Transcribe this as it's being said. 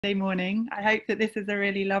morning. I hope that this is a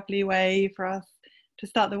really lovely way for us to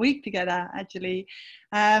start the week together, actually.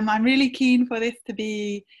 I'm really keen for this to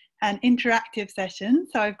be an interactive session.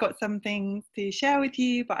 So I've got some things to share with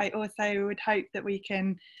you, but I also would hope that we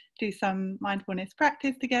can do some mindfulness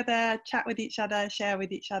practice together, chat with each other, share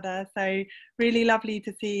with each other. So really lovely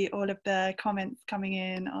to see all of the comments coming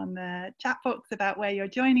in on the chat box about where you're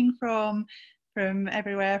joining from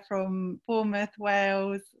everywhere from Bournemouth,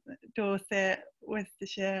 Wales, Dorset,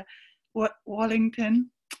 Worcestershire, Wallington.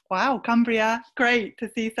 Wow, Cumbria. Great to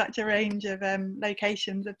see such a range of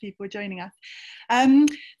locations of people joining us.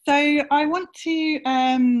 So I want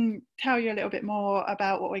to tell you a little bit more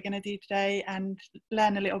about what we're going to do today and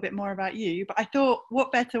learn a little bit more about you. But I thought,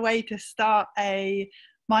 what better way to start a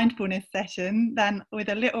mindfulness session than with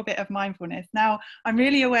a little bit of mindfulness. Now, I'm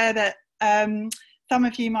really aware that some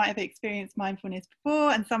of you might have experienced mindfulness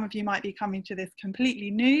before, and some of you might be coming to this completely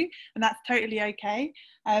new, and that's totally okay.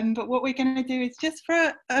 But what we're going to do is just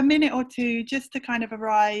for a minute or two, just to kind of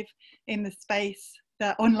arrive in the space,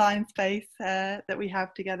 the online space that we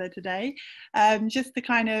have together today, just to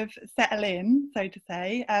kind of settle in, so to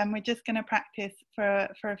say. We're just going to practice for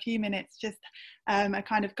a few minutes, just a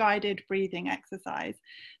kind of guided breathing exercise.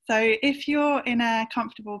 So if you're in a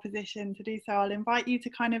comfortable position to do so, I'll invite you to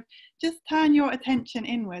kind of just turn your attention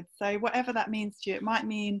inwards. So whatever that means to you, it might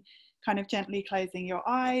mean kind of gently closing your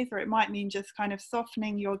eyes, or it might mean just kind of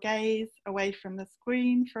softening your gaze away from the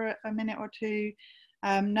screen for a minute or two,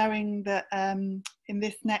 knowing that in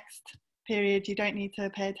this next period you don't need to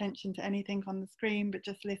pay attention to anything on the screen, but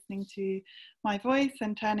just listening to my voice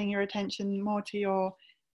and turning your attention more to your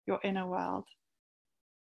inner world.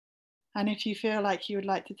 And if you feel like you would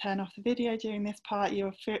like to turn off the video during this part,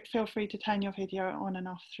 you'll feel free to turn your video on and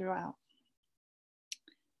off throughout.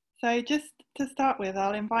 So just to start with,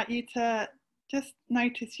 I'll invite you to just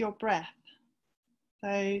notice your breath.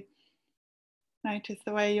 So notice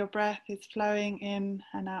the way your breath is flowing in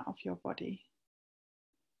and out of your body.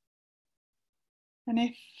 And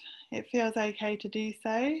if it feels okay to do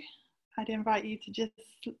so, I'd invite you to just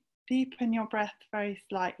deepen your breath very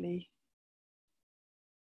slightly.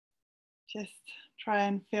 Just try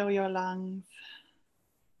and fill your lungs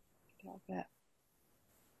a little bit.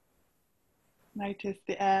 Notice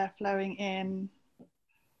the air flowing in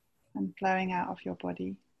and flowing out of your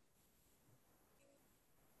body.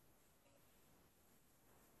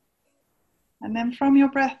 And then from your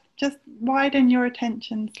breath, just widen your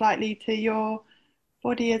attention slightly to your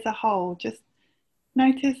body as a whole. Just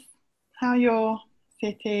notice how you're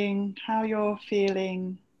sitting, how you're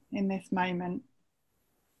feeling in this moment.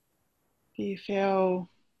 Do you feel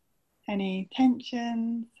any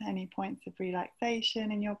tensions, any points of relaxation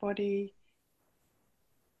in your body?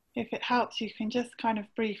 If it helps, you can just kind of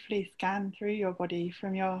briefly scan through your body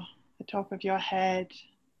from the top of your head,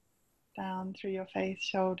 down through your face,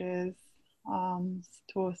 shoulders, arms,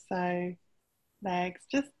 torso, legs,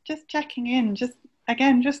 just checking in, just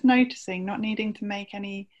noticing, not needing to make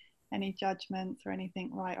any judgments or anything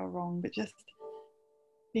right or wrong, but just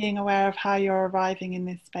being aware of how you're arriving in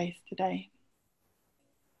this space today.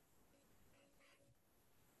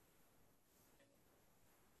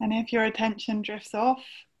 And if your attention drifts off,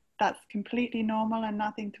 that's completely normal and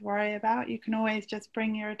nothing to worry about. You can always just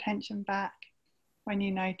bring your attention back when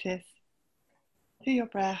you notice to your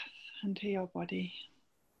breath and to your body.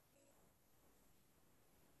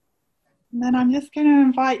 And then I'm just going to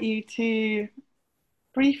invite you to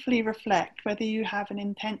briefly reflect whether you have an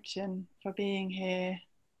intention for being here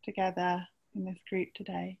together in this group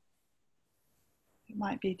today. It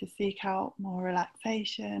might be to seek out more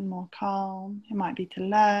relaxation, more calm. It might be to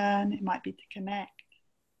learn. It might be to connect.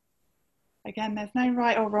 Again, there's no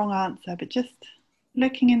right or wrong answer, but just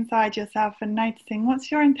looking inside yourself and noticing, what's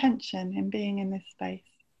your intention in being in this space?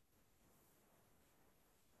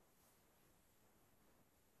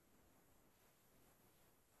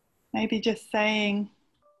 Maybe just saying,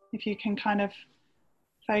 if you can kind of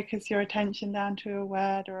focus your attention down to a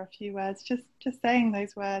word or a few words, just saying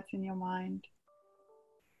those words in your mind.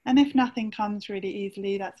 And if nothing comes really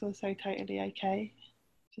easily, that's also totally okay.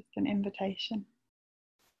 Just an invitation.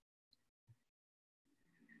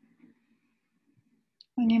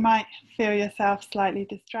 And you might feel yourself slightly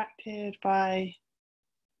distracted by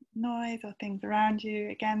noise or things around you.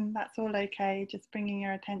 Again, that's all okay. Just bringing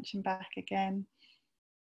your attention back again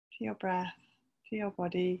to your breath, to your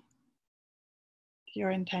body, to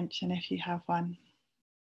your intention if you have one.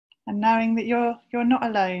 And knowing that you're not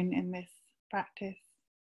alone in this practice,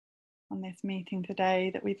 on this meeting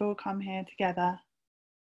today, that we've all come here together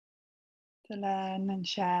to learn and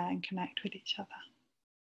share and connect with each other.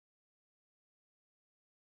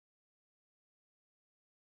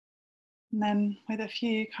 And then with a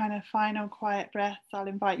few kind of final quiet breaths, I'll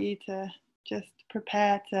invite you to just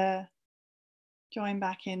prepare to join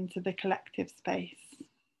back into the collective space.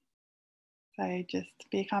 So just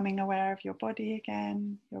becoming aware of your body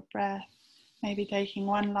again, your breath, maybe taking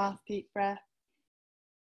one last deep breath.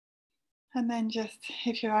 And then just,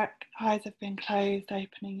 if your eyes have been closed,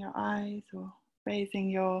 opening your eyes or raising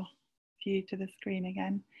your view to the screen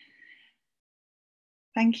again.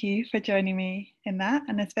 Thank you for joining me in that,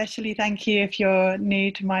 and especially thank you if you're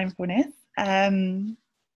new to mindfulness. And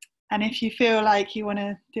if you feel like you want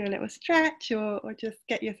to do a little stretch or just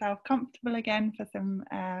get yourself comfortable again for some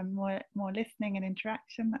more listening and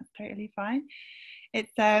interaction, that's totally fine.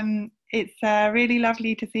 It's really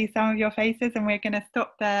lovely to see some of your faces, and we're going to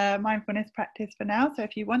stop the mindfulness practice for now. So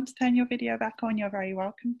if you want to turn your video back on, you're very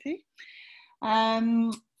welcome to.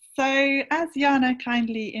 So as Jana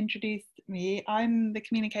kindly introduced me, I'm the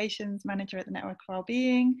communications manager at the Network of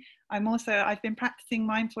Wellbeing. I've been practicing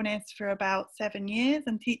mindfulness for about 7 years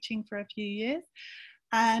and teaching for a few years.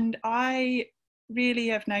 And I really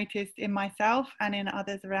have noticed in myself and in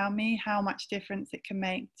others around me how much difference it can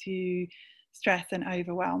make to stress and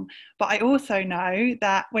overwhelm. But I also know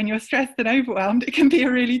that when you're stressed and overwhelmed, it can be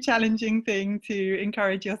a really challenging thing to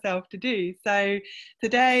encourage yourself to do. So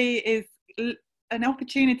today is an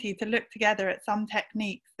opportunity to look together at some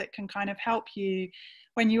techniques that can kind of help you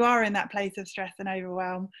when you are in that place of stress and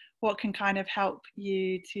overwhelm, what can kind of help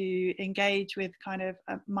you to engage with kind of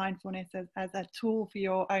mindfulness as a tool for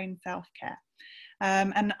your own self-care.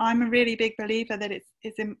 And I'm a really big believer that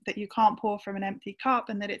that you can't pour from an empty cup,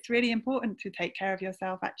 and that it's really important to take care of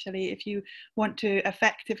yourself actually if you want to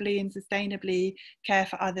effectively and sustainably care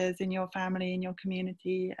for others in your family, in your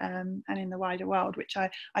community, and in the wider world, which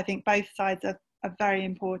I think both sides are very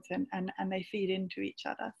important, and they feed into each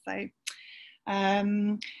other.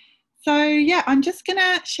 So yeah, I'm just going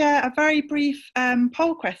to share a very brief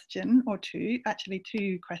poll question, or two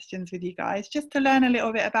questions with you guys, just to learn a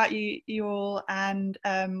little bit about you all, and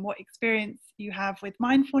what experience you have with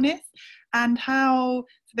mindfulness, and how.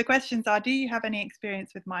 So the questions are: do you have any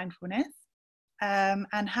experience with mindfulness?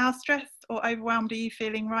 And how stressed or overwhelmed are you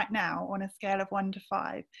feeling right now on a scale of 1 to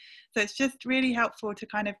 5? So it's just really helpful to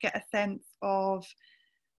kind of get a sense of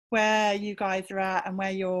where you guys are at and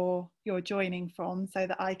where you're joining from, so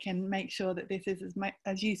that I can make sure that this is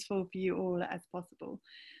as useful for you all as possible.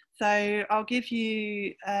 So I'll give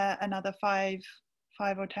you another 5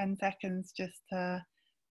 or 10 seconds just to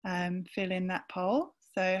fill in that poll.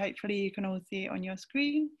 So hopefully you can all see it on your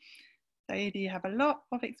screen. So either you have a lot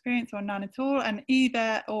of experience or none at all, and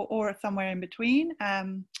either or somewhere in between.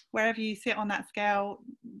 Wherever you sit on that scale,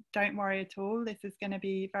 don't worry at all. This is going to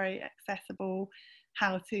be very accessible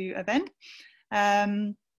how-to event.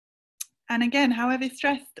 And again, however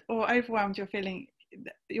stressed or overwhelmed you're feeling,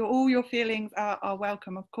 all your feelings are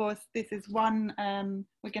welcome. Of course, this is one,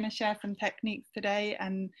 we're going to share some techniques today,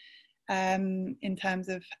 and in terms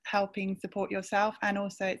of helping support yourself, and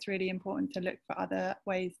also it's really important to look for other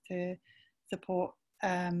ways to support,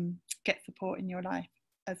 get support in your life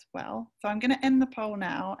as well. So I'm going to end the poll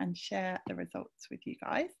now and share the results with you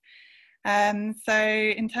guys. So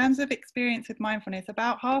in terms of experience with mindfulness,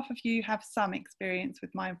 about half of you have some experience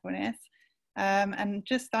with mindfulness, and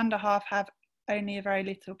just under half have only a very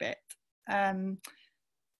little bit. And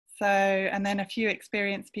then a few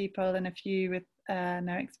experienced people and a few with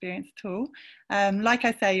no experience at all. Like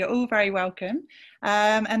I say, you're all very welcome.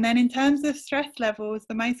 And then in terms of stress levels,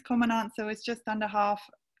 the most common answer was just under half,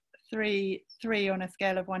 3 on a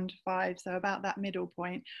scale of 1 to 5, so about that middle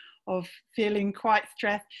point of feeling quite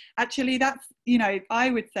stressed. Actually, that's, I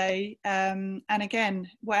would say, and again,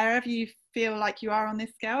 wherever you feel like you are on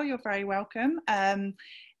this scale, you're very welcome.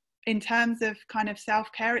 In terms of kind of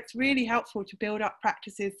self-care, it's really helpful to build up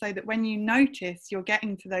practices so that when you notice you're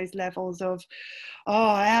getting to those levels of,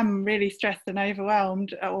 oh, I am really stressed and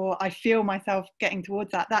overwhelmed, or I feel myself getting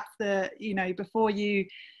towards that, that's the, before you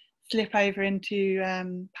slip over into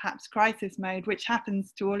perhaps crisis mode, which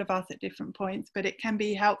happens to all of us at different points, but it can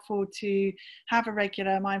be helpful to have a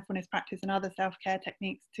regular mindfulness practice and other self-care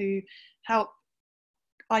techniques to help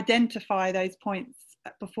identify those points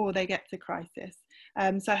before they get to crisis.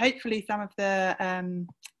 So hopefully some of the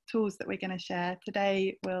tools that we're going to share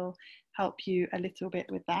today will help you a little bit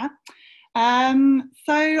with that.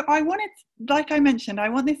 So I wanted, like I mentioned, I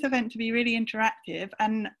want this event to be really interactive,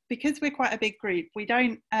 and because we're quite a big group, we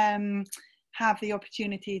don't have the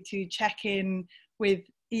opportunity to check in with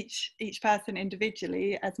each person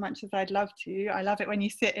individually as much as I'd love to. I love it when you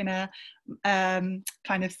sit in a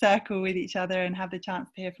kind of circle with each other and have the chance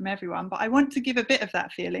to hear from everyone, but I want to give a bit of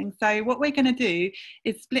that feeling. So what we're going to do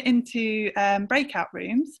is split into breakout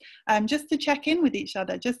rooms, just to check in with each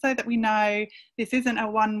other, just so that we know this isn't a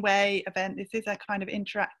one-way event, this is a kind of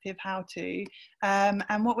interactive how-to,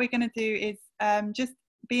 and what we're going to do is just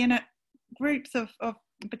be in groups of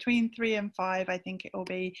between 3 and 5, I think it will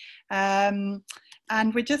be, and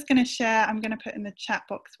we're just going to share. I'm going to put in the chat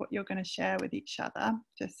box what you're going to share with each other,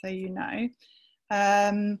 just so you know.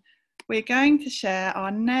 We're going to share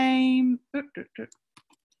our name.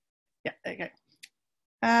 Yeah, there you go.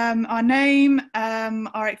 Our name,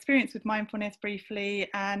 our experience with mindfulness briefly,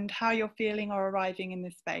 and how you're feeling or arriving in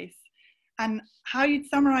this space, and how you'd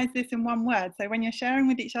summarize this in one word. So when you're sharing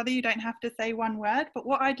with each other, you don't have to say one word, but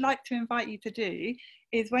what I'd like to invite you to do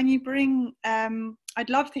is when you bring, I'd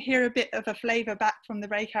love to hear a bit of a flavor back from the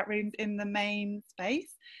breakout rooms in the main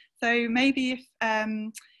space. So maybe if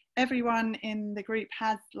everyone in the group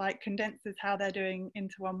has condenses how they're doing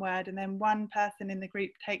into one word, and then one person in the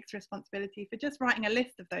group takes responsibility for just writing a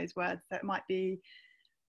list of those words. So it might be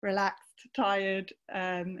relaxed, tired,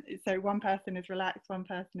 so one person is relaxed, one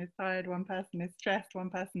person is tired, one person is stressed, one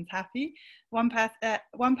person's happy. One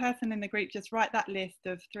person in the group just write that list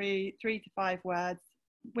of three to 5 words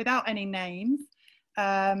without any names.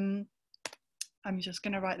 I'm just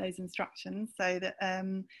going to write those instructions so that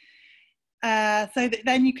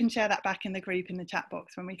then you can share that back in the group in the chat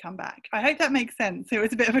box when we come back. I hope that makes sense. It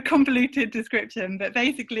was a bit of a convoluted description, but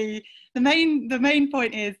basically the main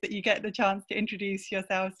point is that you get the chance to introduce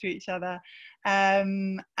yourselves to each other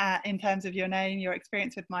in terms of your name, your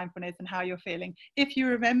experience with mindfulness, and how you're feeling. If you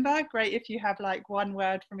remember, great. If you have one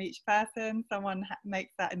word from each person, someone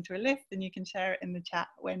makes that into a list and you can share it in the chat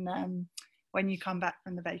when you come back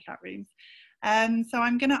from the breakout rooms. So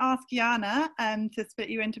I'm going to ask Jana to split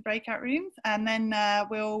you into breakout rooms, and then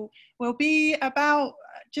we'll be about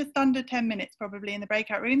just under 10 minutes probably in the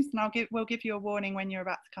breakout rooms, and we'll give you a warning when you're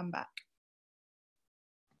about to come back.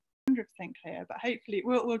 100% clear, but hopefully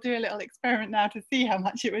we'll do a little experiment now to see how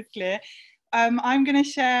much it was clear. I'm going to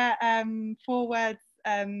share 4 words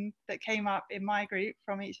that came up in my group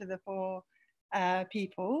from each of the 4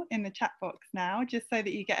 people in the chat box now, just so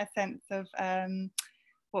that you get a sense of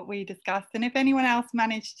what we discussed. And if anyone else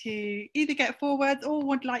managed to either get 4 words or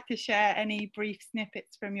would like to share any brief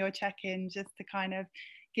snippets from your check-in just to kind of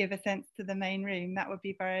give a sense to the main room, that would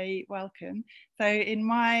be very welcome. So in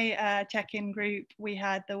my check-in group, we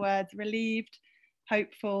had the words relieved,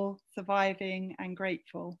 hopeful, surviving, and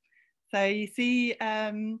grateful. So you see,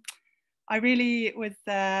 I really was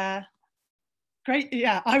great.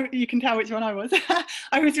 Yeah, you can tell which one I was.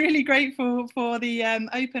 I was really grateful for the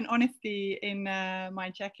open honesty in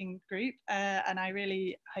my check-in group, and I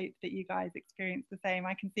really hope that you guys experience the same.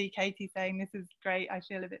 I can see Katie saying, this is great, I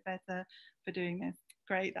feel a bit better for doing this.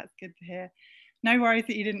 Great, that's good to hear. No worries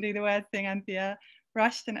that you didn't do the words thing, Anthea.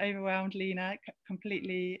 Rushed and overwhelmed, Lena,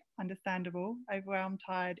 completely understandable. Overwhelmed,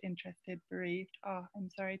 tired, interested, bereaved. Oh, I'm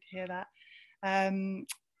sorry to hear that.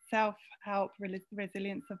 Self-help,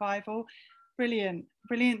 resilient, survival. Brilliant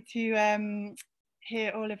to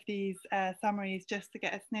hear all of these summaries, just to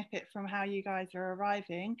get a snippet from how you guys are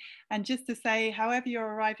arriving, and just to say, however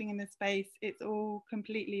you're arriving in the space, it's all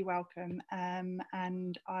completely welcome,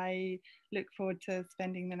 and I look forward to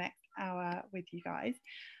spending the next hour with you guys.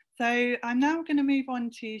 So I'm now going to move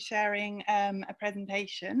on to sharing a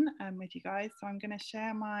presentation with you guys. So I'm going to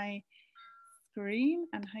share my screen,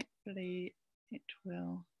 and hopefully it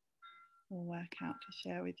will work out to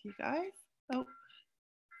share with you guys. Oh,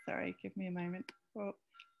 sorry, give me a moment. Well,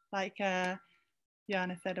 like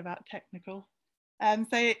Jana said about technical.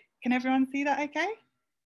 So can everyone see that okay?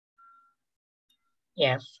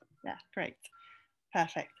 Yes. Yeah, great.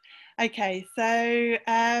 Perfect. Okay, so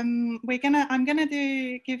I'm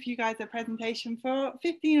gonna give you guys a presentation for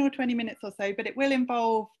 15 or 20 minutes or so, but it will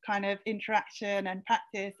involve kind of interaction and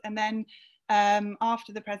practice, and then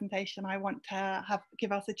after the presentation, I want to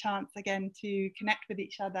give us a chance again to connect with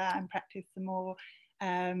each other and practice some more,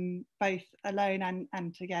 both alone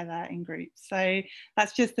and together in groups. So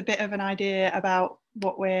that's just a bit of an idea about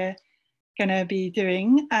what we're going to be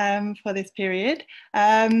doing for this period.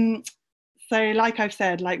 So like I've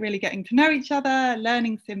said, like really getting to know each other,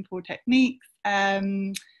 learning simple techniques,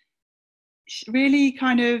 really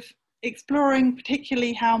kind of exploring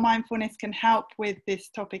particularly how mindfulness can help with this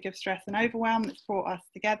topic of stress and overwhelm that's brought us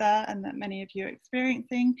together and that many of you are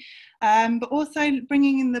experiencing, but also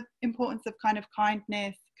bringing in the importance of kind of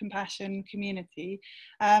kindness, compassion, community.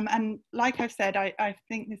 And like I've said, I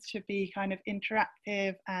think this should be kind of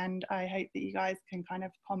interactive, and I hope that you guys can kind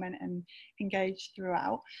of comment and engage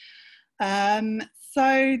throughout.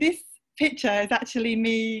 So this picture is actually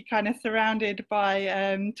me kind of surrounded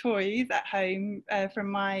by toys at home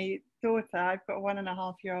from my daughter. I've got a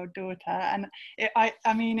 1.5-year-old daughter, and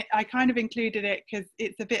I mean, I kind of included it because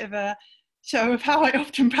it's a bit of a show of how I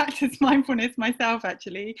often practice mindfulness myself,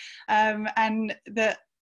 actually, and that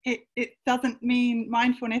it doesn't mean,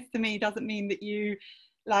 mindfulness to me doesn't mean that you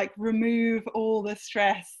like remove all the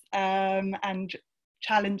stress and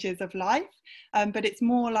challenges of life, but it's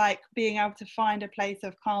more like being able to find a place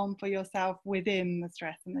of calm for yourself within the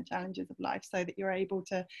stress and the challenges of life, so that you're able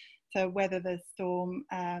to weather the storm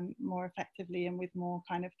more effectively and with more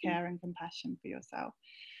kind of care and compassion for yourself.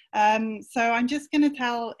 So I'm just going to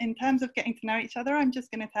tell, in terms of getting to know each other, I'm just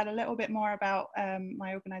going to tell a little bit more about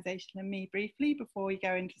my organisation and me briefly before we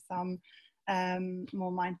go into some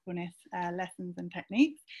more mindfulness lessons and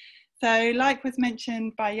techniques. So like was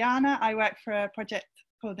mentioned by Jana, I work for a project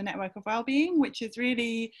called the Network of Wellbeing, which is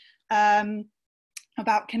really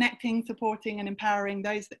about connecting, supporting and empowering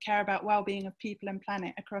those that care about well-being of people and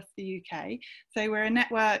planet across the UK. So we're a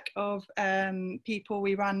network of people.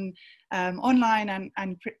 We run online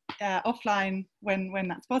and offline when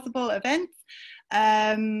that's possible events,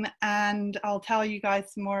 and I'll tell you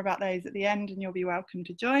guys some more about those at the end, and you'll be welcome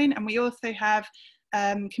to join. And we also have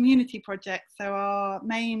community projects. So our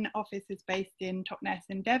main office is based in Totnes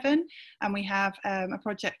in Devon, and we have a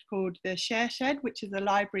project called the Share Shed, which is a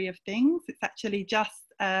library of things. It's actually just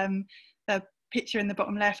the picture in the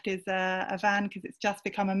bottom left is a van, because it's just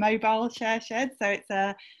become a mobile share shed. So it's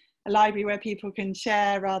a library where people can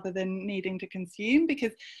share rather than needing to consume,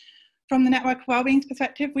 because from the Network of Wellbeing's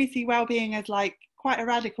perspective, we see wellbeing as like quite a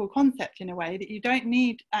radical concept in a way, that you don't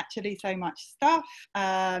need actually so much stuff,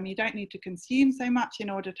 you don't need to consume so much in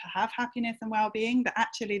order to have happiness and well-being. But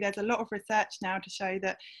actually there's a lot of research now to show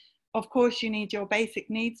that of course you need your basic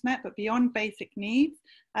needs met, but beyond basic needs,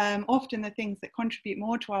 often the things that contribute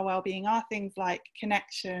more to our well-being are things like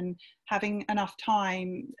connection, having enough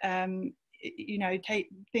time, you know,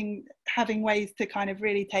 having ways to kind of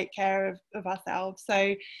really take care of ourselves,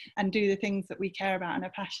 so, and do the things that we care about and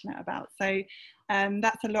are passionate about. So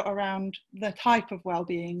that's a lot around the type of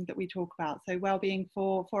well-being that we talk about. So well-being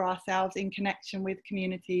for ourselves in connection with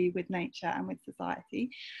community, with nature and with society.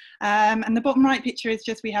 And the bottom right picture is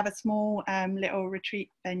just, we have a small little retreat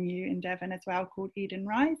venue in Devon as well called Eden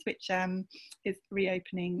Rise, which is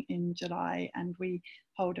reopening in July, and we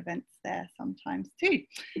hold events there sometimes too.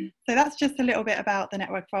 So that's just a little bit about the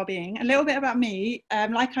Network of Wellbeing. A little bit about me.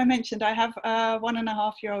 Like I mentioned, I have a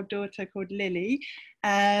 1.5-year-old daughter called Lily.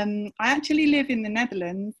 I actually live in the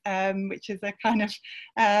Netherlands, which is a kind of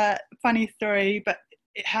funny story, but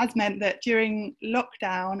it has meant that during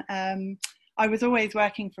lockdown, I was always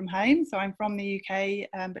working from home. So I'm from the UK,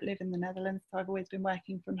 but live in the Netherlands. So I've always been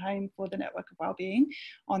working from home for the Network of Wellbeing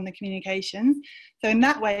on the communications. So in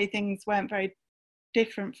that way, things weren't very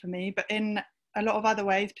different for me, but in a lot of other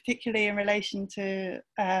ways, particularly in relation to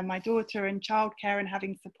my daughter and childcare and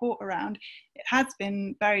having support around, it has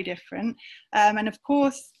been very different. And of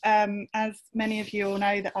course, as many of you all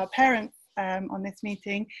know that are parents on this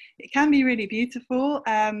meeting, it can be really beautiful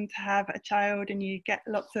to have a child, and you get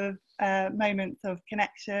lots of moments of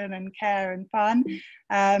connection and care and fun,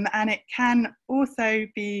 and it can also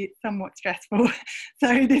be somewhat stressful.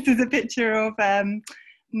 So this is a picture of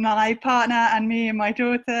my partner and me and my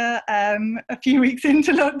daughter a few weeks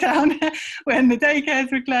into lockdown when the daycares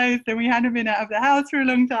were closed and we hadn't been out of the house for a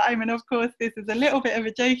long time. And of course this is a little bit of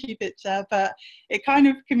a jokey picture, but it kind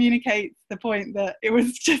of communicates the point that it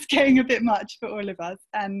was just getting a bit much for all of us.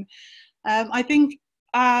 And I think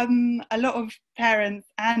a lot of parents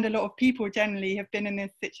and a lot of people generally have been in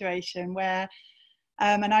this situation where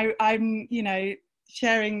and I'm, you know,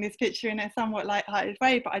 sharing this picture in a somewhat light-hearted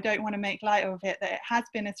way, but I don't want to make light of it, that it has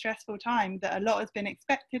been a stressful time, that a lot has been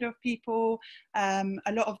expected of people, a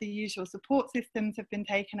lot of the usual support systems have been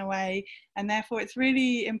taken away, and therefore it's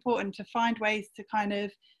really important to find ways to kind of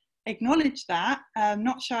acknowledge that,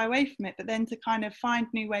 not shy away from it, but then to kind of find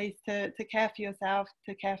new ways to care for yourself,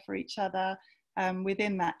 to care for each other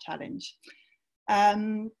within that challenge.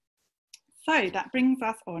 So that brings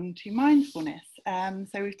us on to mindfulness.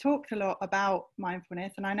 So we've talked a lot about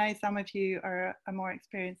mindfulness, and I know some of you are more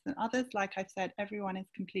experienced than others. Like I've said, everyone is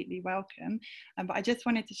completely welcome. But I just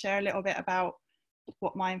wanted to share a little bit about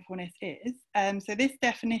what mindfulness is. So this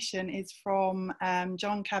definition is from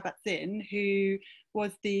John Kabat-Zinn, who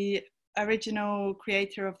was the original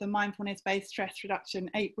creator of the mindfulness-based stress reduction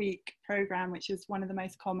 8-week program, which is one of the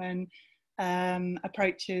most common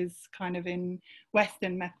approaches kind of in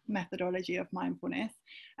Western methodology of mindfulness.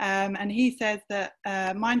 And he says that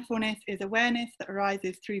mindfulness is awareness that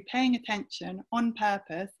arises through paying attention on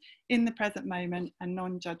purpose in the present moment and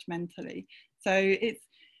non-judgmentally. So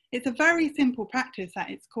it's a very simple practice at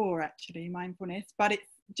its core, actually, mindfulness, but it's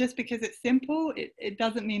just because it's simple, it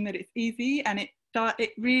doesn't mean that it's easy, and it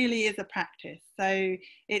really is a practice. So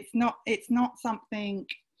it's not something,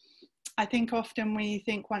 I think often we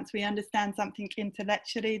think once we understand something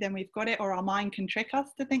intellectually, then we've got it, or our mind can trick us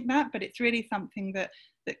to think that, but it's really something that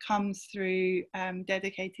comes through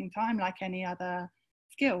dedicating time like any other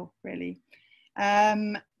skill, really.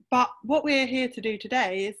 But what we're here to do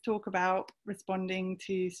today is talk about responding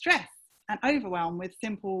to stress and overwhelm with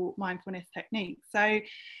simple mindfulness techniques. So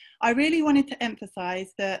I really wanted to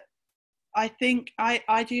emphasize that I think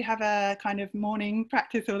I do have a kind of morning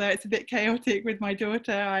practice, although it's a bit chaotic with my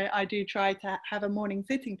daughter. I do try to have a morning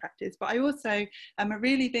sitting practice, but I also am a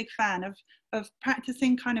really big fan of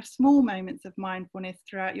practicing kind of small moments of mindfulness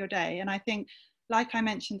throughout your day. And I think, like I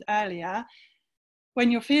mentioned earlier, when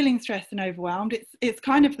you're feeling stressed and overwhelmed, it's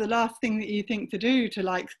kind of the last thing that you think to do, to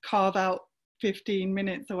like carve out 15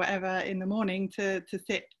 minutes or whatever in the morning to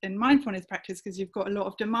sit in mindfulness practice, because you've got a lot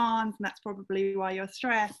of demands, and that's probably why you're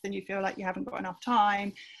stressed and you feel like you haven't got enough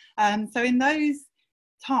time. So in those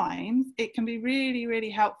times, it can be really,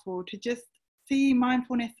 really helpful to just see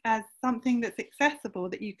mindfulness as something that's accessible,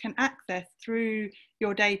 that you can access through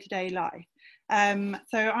your day-to-day life.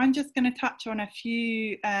 So I'm just going to touch on a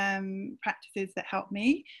few practices that help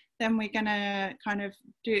me. Then we're going to kind of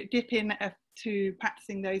dip in to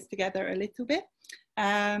practicing those together a little bit.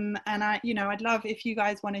 And I'd love if you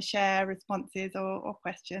guys want to share responses or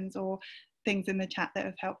questions or things in the chat that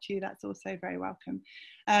have helped you. That's also very welcome.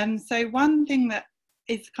 So one thing that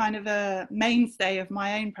is kind of a mainstay of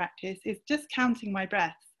my own practice is just counting my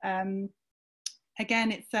breaths.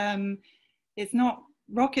 Again, it's not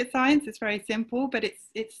rocket science, it's very simple, but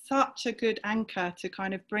it's such a good anchor to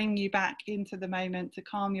kind of bring you back into the moment, to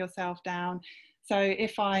calm yourself down. So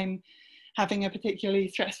if I'm having a particularly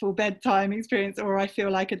stressful bedtime experience, or I feel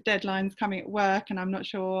like a deadline's coming at work and I'm not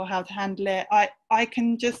sure how to handle it, I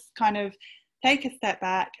can just kind of take a step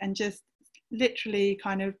back and just literally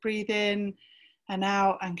kind of breathe in and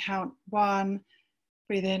out and count 1,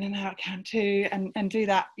 breathe in and out, count 2, and do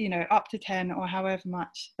that, up to 10 or however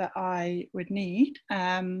much that I would need.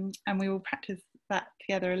 And we will practice that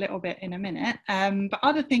together a little bit in a minute. But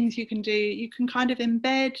other things you can do, you can kind of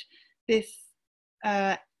embed this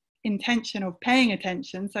intention of paying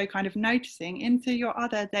attention, so kind of noticing, into your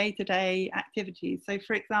other day-to-day activities. So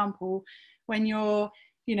for example, when you're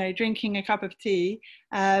drinking a cup of tea,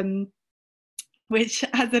 which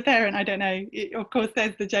as a parent, I don't know, of course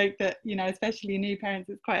there's the joke that, especially new parents,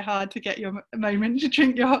 it's quite hard to get your moment to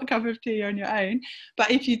drink your hot cup of tea on your own.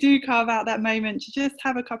 But if you do carve out that moment to just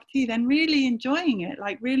have a cup of tea, then really enjoying it,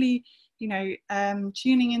 like really,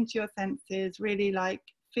 tuning into your senses, really like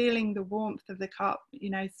feeling the warmth of the cup,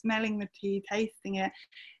 smelling the tea, tasting it.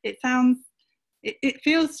 It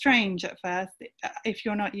feels strange at first if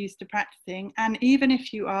you're not used to practicing. And even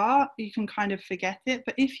if you are, you can kind of forget it.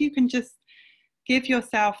 But if you can just give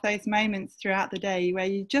yourself those moments throughout the day where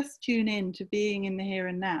you just tune in to being in the here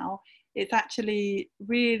and now, it's actually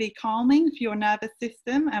really calming for your nervous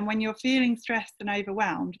system. And when you're feeling stressed and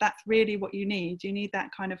overwhelmed, that's really what you need. You need that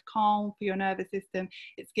kind of calm for your nervous system.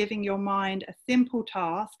 It's giving your mind a simple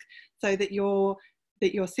task so that your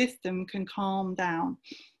system can calm down.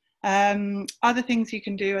 Other things you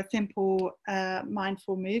can do are simple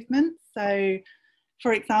mindful movements. So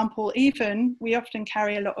for example, we often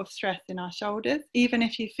carry a lot of stress in our shoulders. Even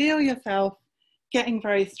if you feel yourself getting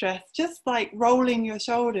very stressed, just like rolling your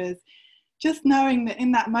shoulders, just knowing that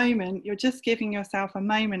in that moment, you're just giving yourself a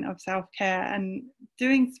moment of self-care. And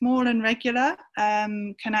doing small and regular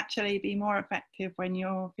can actually be more effective when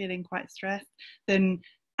you're feeling quite stressed than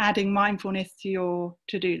adding mindfulness to your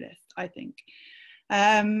to-do list, I think.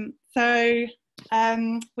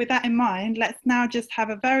 With that in mind, let's now just have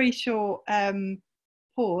a very short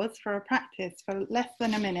pause for a practice for less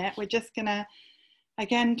than a minute. We're just going to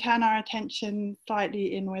again turn our attention slightly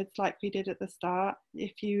inwards like we did at the start.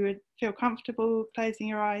 If you would feel comfortable closing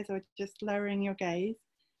your eyes or just lowering your gaze,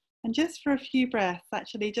 and just for a few breaths,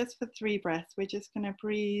 actually just for 3 breaths, we're just going to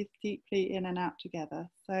breathe deeply in and out together.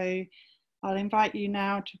 So I'll invite you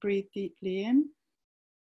now to breathe deeply in,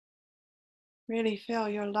 really fill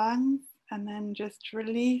your lungs, and then just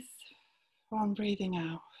release Go on, breathing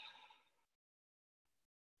out.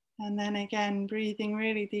 And then again, breathing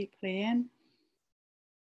really deeply in.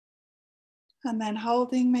 And then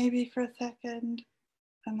holding maybe for a second.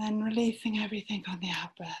 And then releasing everything on the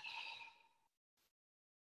out breath.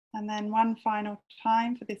 And then one final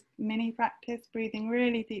time for this mini practice, breathing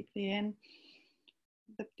really deeply in.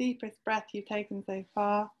 The deepest breath you've taken so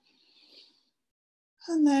far.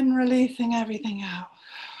 And then releasing everything out.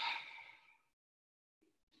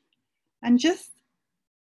 And just,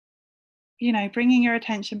 bringing your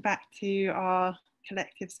attention back to our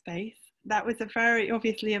collective space. That was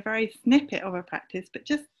obviously a very snippet of a practice, but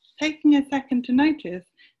just taking a second to notice,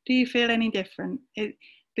 do you feel any different?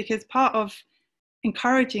 Because part of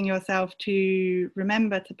encouraging yourself to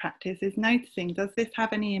remember to practice is noticing, does this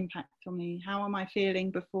have any impact on me? How am I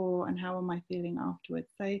feeling before and how am I feeling afterwards?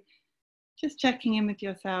 So just checking in with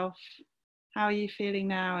yourself. How are you feeling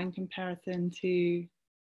now in comparison to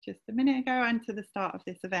just a minute ago and to the start of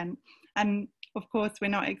this event? And of course, we're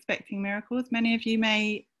not expecting miracles. Many of you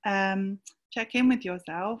may check in with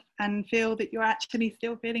yourself and feel that you're actually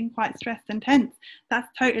still feeling quite stressed and tense. That's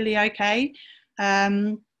totally okay.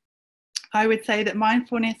 I would say that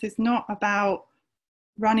mindfulness is not about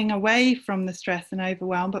running away from the stress and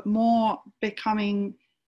overwhelm, but more becoming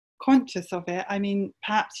conscious of it. I mean,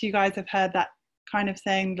 perhaps you guys have heard that kind of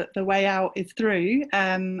saying that the way out is through,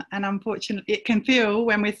 and unfortunately it can feel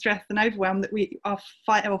when we're stressed and overwhelmed that our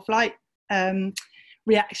fight or flight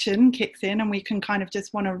reaction kicks in and we can kind of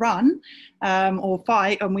just want to run or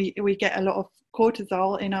fight, and we get a lot of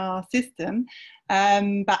cortisol in our system,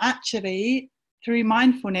 but actually through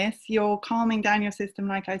mindfulness you're calming down your system,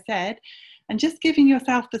 like I said, and just giving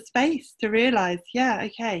yourself the space to realize, yeah,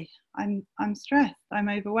 okay, I'm stressed, I'm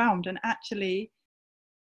overwhelmed, and actually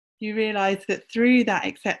you realize that through that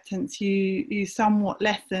acceptance you somewhat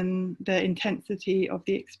lessen the intensity of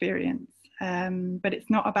the experience, but it's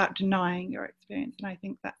not about denying your experience, and I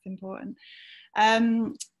think that's important.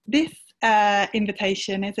 This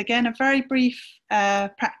invitation is again a very brief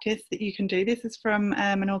practice that you can do. This is from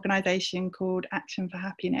an organisation called Action for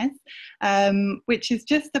Happiness, which is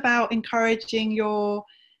just about encouraging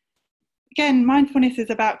again, mindfulness is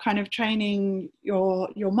about kind of training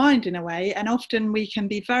your mind in a way, and often we can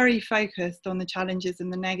be very focused on the challenges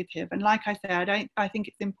and the negative. And like I say, I think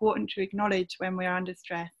it's important to acknowledge when we're under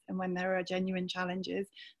stress and when there are genuine challenges.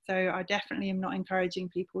 So I definitely am not encouraging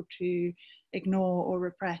people to ignore or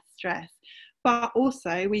repress stress, but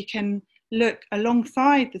also we can look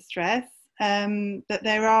alongside the stress, that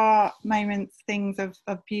there are moments, things of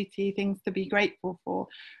beauty, things to be grateful for,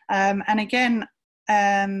 and again,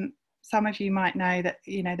 some of you might know that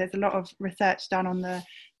there's a lot of research done on the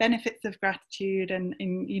benefits of gratitude, and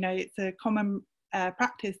it's a common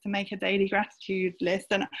practice to make a daily gratitude list.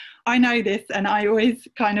 And I know this, and I always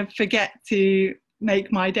kind of forget to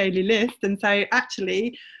make my daily list. And so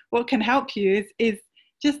actually what can help you is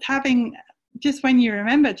just when you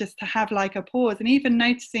remember, just to have like a pause, and even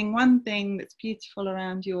noticing one thing that's beautiful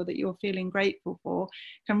around you or that you're feeling grateful for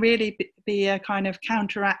can really be a kind of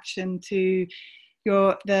counteraction to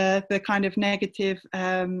the kind of negative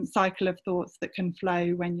cycle of thoughts that can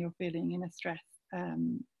flow when you're feeling in a stress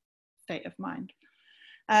state of mind.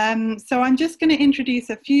 So I'm just going to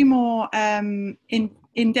introduce a few more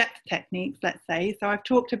in-depth techniques, let's say. So I've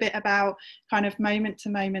talked a bit about kind of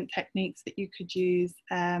moment-to-moment techniques that you could use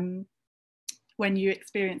when you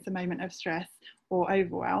experience a moment of stress or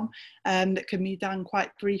overwhelm, that can be done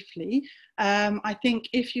quite briefly. I think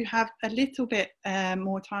if you have a little bit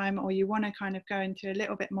more time, or you want to kind of go into a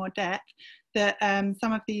little bit more depth, that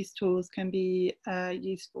some of these tools can be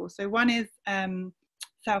useful. So one is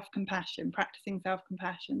self-compassion, practicing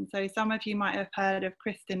self-compassion. So some of you might have heard of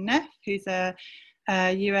Kristin Neff, who's a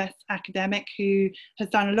US academic who has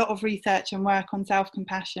done a lot of research and work on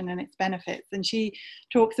self-compassion and its benefits. And she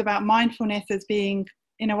talks about mindfulness as being,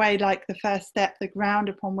 in a way, like the first step, the ground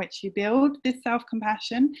upon which you build this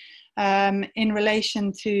self-compassion, often in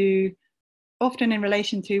relation to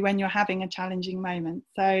when you're having a challenging moment.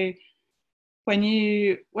 So when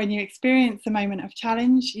you experience a moment of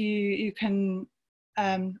challenge, you can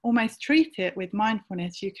almost treat it with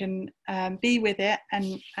mindfulness. You can be with it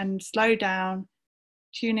and slow down,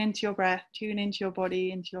 tune into your breath, tune into your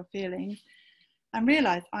body, into your feelings, and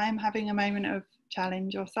realize, I am having a moment of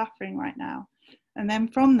challenge or suffering right now. And then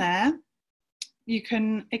from there, you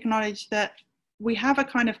can acknowledge that we have a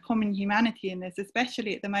kind of common humanity in this,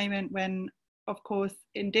 especially at the moment when, of course,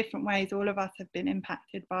 in different ways, all of us have been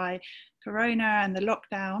impacted by Corona and the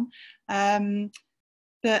lockdown,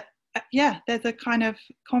 that yeah, there's a kind of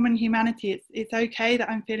common humanity. It's okay that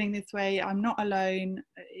I'm feeling this way. I'm not alone.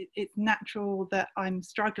 It's natural that I'm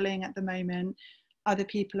struggling at the moment. Other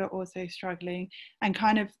people are also struggling, and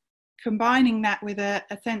kind of combining that with a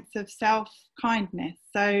sense of self-kindness.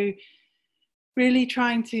 So really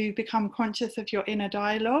trying to become conscious of your inner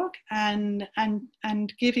dialogue and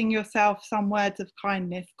giving yourself some words of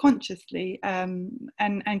kindness consciously. And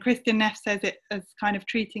Kristin Neff says it as kind of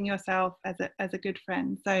treating yourself as a good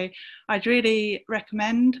friend. So I'd really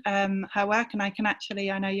recommend her work, and I know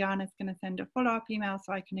Jana's going to send a follow-up email,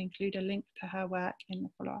 so I can include a link to her work in the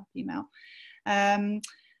follow-up email.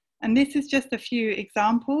 And this is just a few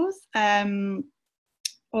examples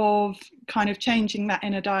of kind of changing that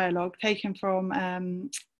inner dialogue, taken from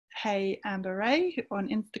Hey Amber Ray on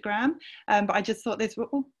Instagram. But I just thought this,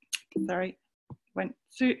 went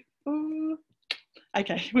through. Ooh.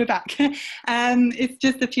 Okay, we're back. It's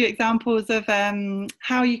just a few examples of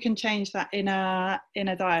how you can change that inner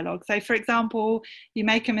dialogue. So for example, you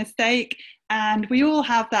make a mistake, and we all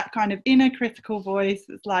have that kind of inner critical voice.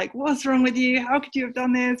 It's like, what's wrong with you? How could you have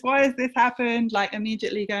done this? Why has this happened? Like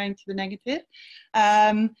immediately going to the negative.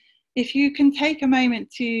 If you can take a moment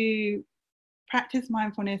to practice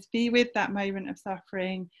mindfulness, be with that moment of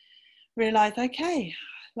suffering, realize, okay,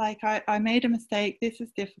 like I made a mistake, this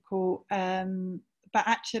is difficult, but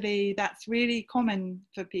actually that's really common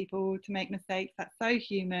for people to make mistakes. That's so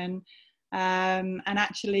human. And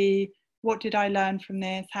actually, what did I learn from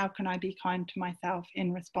this? How can I be kind to myself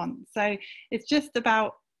in response? So it's just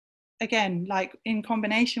about, again, like in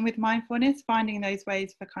combination with mindfulness, finding those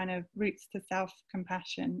ways for kind of routes to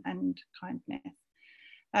self-compassion and kindness.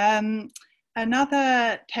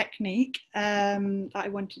 Another technique that I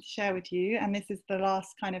wanted to share with you, and this is the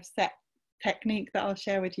last kind of set technique that I'll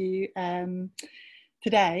share with you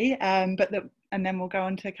today, and then we'll go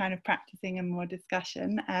on to kind of practicing and more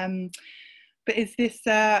discussion. But it's this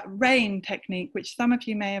RAIN technique, which some of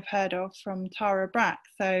you may have heard of from Tara Brach.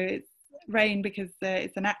 So it's RAIN because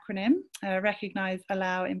it's an acronym: recognize,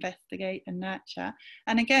 allow, investigate, and nurture.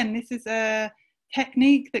 And again, this is a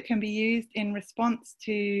technique that can be used in response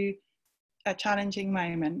to a challenging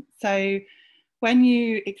moment. So when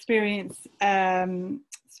you experience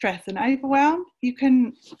stress and overwhelm, you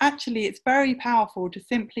can actually, it's very powerful to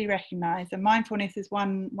simply recognize, and mindfulness is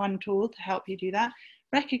one tool to help you do that.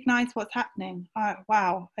 Recognize what's happening.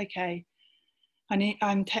 Wow, okay,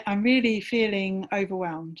 I'm really feeling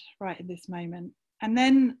overwhelmed right at this moment, and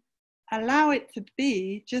then allow it to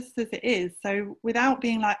be just as it is. So without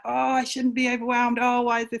being like, oh, I shouldn't be overwhelmed, oh,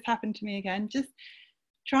 why has this happened to me again? Just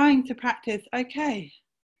trying to practice, okay,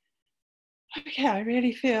 I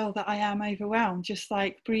really feel that I am overwhelmed. Just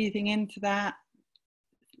like breathing into that,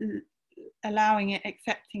 allowing it,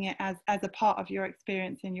 accepting it as a part of your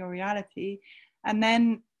experience in your reality, and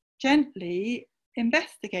then gently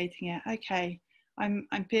investigating it. Okay, I'm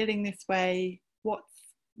feeling this way.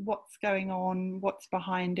 What's going on? What's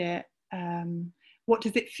behind it? What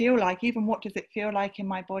does it feel like? Even what does it feel like in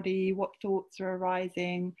my body? What thoughts are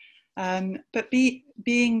arising? But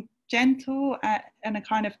being gentle and a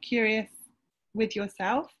kind of curious with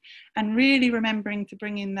yourself, and really remembering to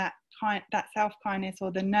bring in that self-kindness, or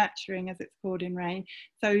the nurturing as it's called in RAIN.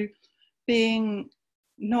 So being,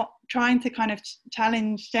 not trying to kind of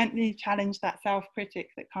gently challenge that self-critic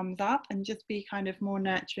that comes up, and just be kind of more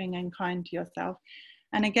nurturing and kind to yourself.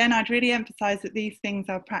 And again, I'd really emphasize that these things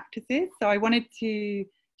are practices. So I wanted to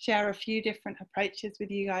share a few different approaches with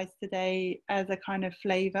you guys today as a kind of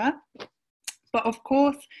flavor. But of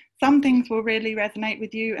course, some things will really resonate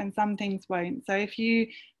with you and some things won't. So if you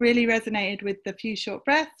really resonated with the few short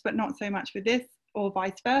breaths, but not so much with this, or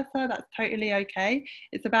vice versa, that's totally okay.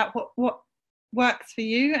 It's about what works for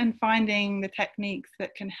you, and finding the techniques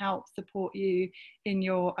that can help support you in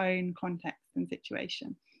your own context and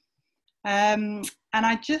situation. And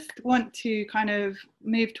I just want to kind of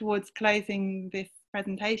move towards closing this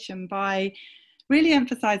presentation by really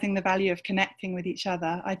emphasizing the value of connecting with each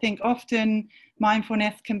other. I think often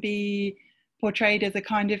mindfulness can be portrayed as a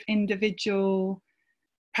kind of individual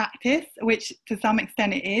practice, which to some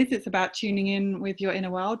extent it is. It's about tuning in with your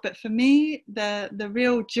inner world. But for me, the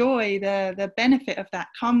real joy, the benefit of that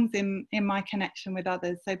comes in my connection with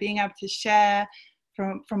others. So being able to share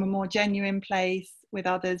from a more genuine place with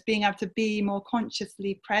others, being able to be more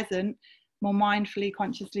consciously present, more mindfully,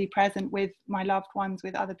 consciously present with my loved ones,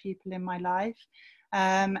 with other people in my life,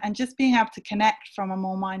 and just being able to connect from a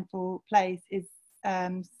more mindful place is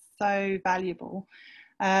so valuable.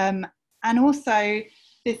 And also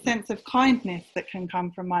this sense of kindness that can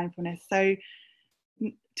come from mindfulness. So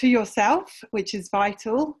to yourself, which is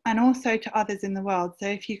vital, and also to others in the world. So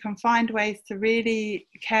if you can find ways to really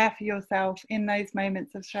care for yourself in those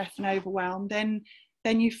moments of stress and overwhelm, then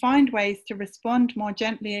you find ways to respond more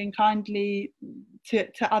gently and kindly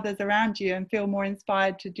to others around you, and feel more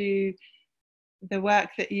inspired to do the work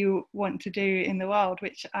that you want to do in the world,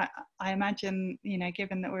 which I imagine, you know,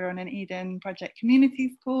 given that we're on an Eden Project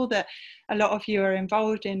community school, that a lot of you are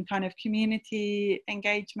involved in kind of community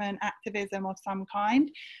engagement, activism of some kind.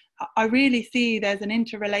 I really see there's an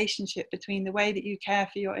interrelationship between the way that you care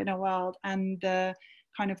for your inner world and the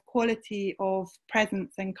kind of quality of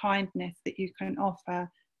presence and kindness that you can offer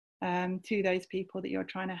to those people that you're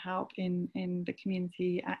trying to help in the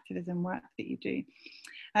community activism work that you do.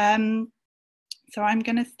 So I'm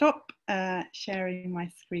going to stop sharing my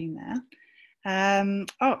screen there.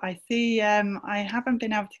 Oh, I see I haven't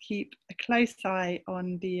been able to keep a close eye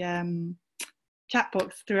on the chat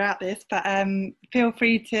box throughout this, but feel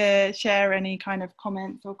free to share any kind of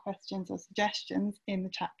comments or questions or suggestions in the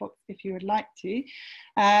chat box if you would like to.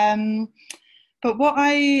 But what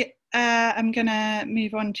I am going to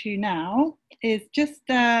move on to now is just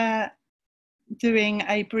doing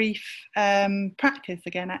a brief practice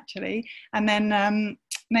again, actually, and then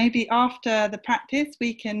maybe after the practice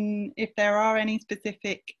we can, if there are any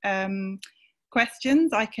specific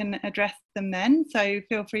questions, I can address them then, so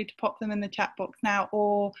feel free to pop them in the chat box now,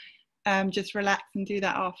 or just relax and do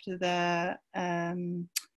that after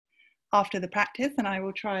the practice, and I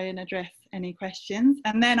will try and address any questions.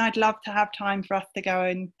 And then I'd love to have time for us to go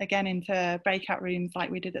in again into breakout rooms like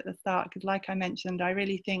we did at the start, because like I mentioned, I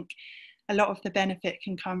really think a lot of the benefit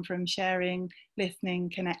can come from sharing, listening,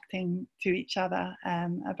 connecting to each other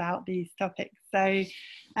about these topics. So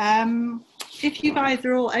if you guys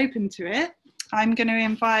are all open to it, I'm going to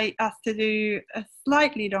invite us to do a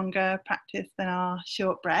slightly longer practice than our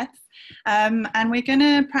short breaths. And we're going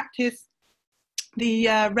to practice the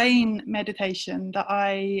rain meditation that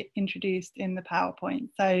I introduced in the PowerPoint.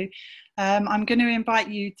 So I'm going to invite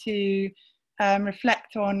you to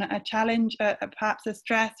reflect on a challenge, perhaps a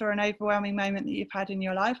stress or an overwhelming moment that you've had in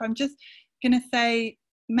your life. I'm just going to say,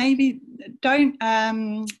 maybe don't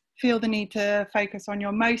feel the need to focus on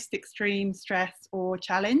your most extreme stress or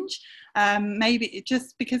challenge. Maybe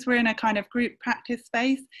just because we're in a kind of group practice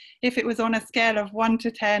space, if it was on a scale of 1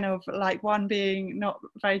 to 10, of like 1 being not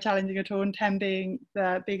very challenging at all and 10 being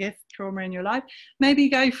the biggest trauma in your life, maybe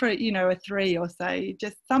go for, you know, a 3 or so,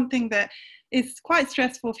 just something that is quite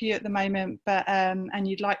stressful for you at the moment, but and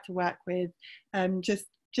you'd like to work with. Just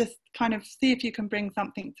kind of see if you can bring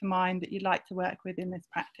something to mind that you'd like to work with in this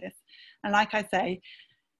practice. And like I say,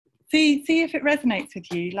 see if it resonates with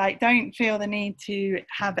you. Like, don't feel the need to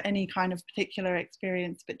have any kind of particular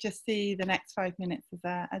experience, but just see the next 5 minutes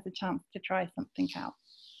as a chance to try something out.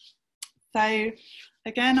 So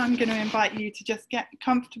again, I'm going to invite you to just get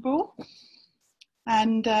comfortable.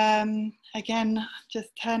 And again, just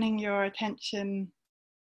turning your attention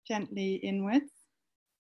gently inwards.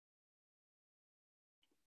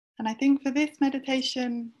 And I think for this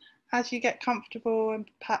meditation, as you get comfortable and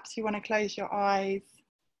perhaps you want to close your eyes,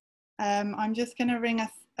 I'm just going to ring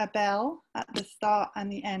a bell at the start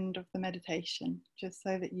and the end of the meditation, just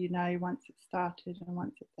so that you know once it's started and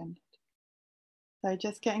once it's ended. So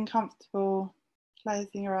just getting comfortable,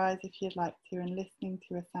 closing your eyes if you'd like to, and listening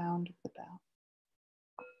to a sound of the bell.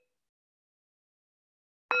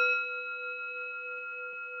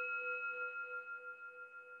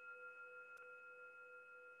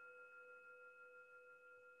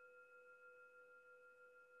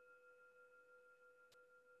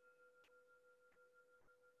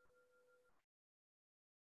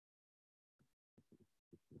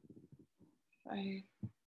 So to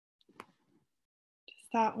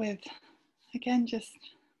start with, again, just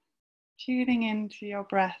tuning into your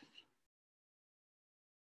breath.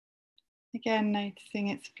 Again, noticing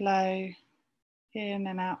its flow in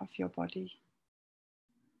and out of your body.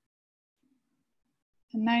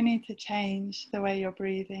 And no need to change the way you're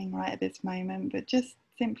breathing right at this moment, but just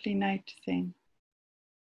simply noticing.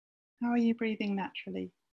 How are you breathing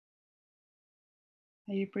naturally?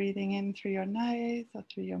 Are you breathing in through your nose or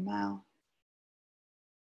through your mouth?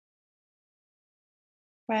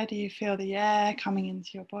 Where do you feel the air coming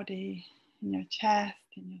into your body, in your chest,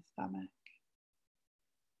 in your stomach?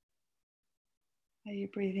 Are you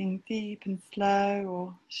breathing deep and slow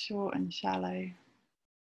or short and shallow?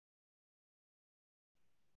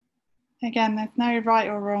 Again, there's no right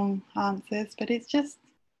or wrong answers, but it's just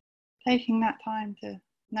taking that time to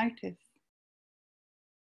notice.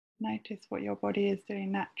 Notice what your body is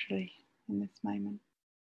doing naturally in this moment.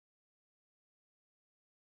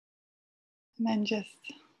 And then just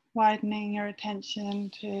widening your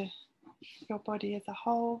attention to your body as a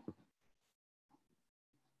whole.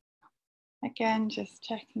 Again, just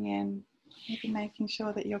checking in, maybe making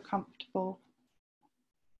sure that you're comfortable.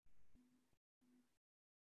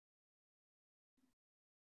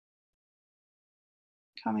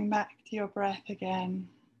 Coming back to your breath again.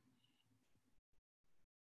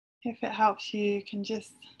 If it helps you, you can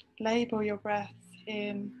just label your breaths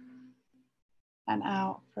in and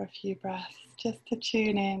out for a few breaths, just to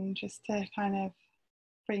tune in, just to kind of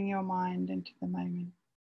bring your mind into the moment.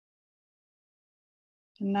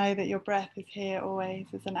 And know that your breath is here always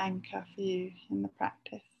as an anchor for you in the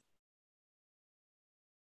practice.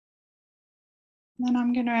 And then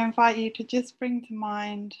I'm going to invite you to just bring to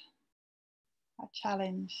mind a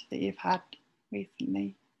challenge that you've had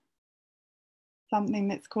recently. Something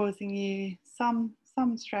that's causing you some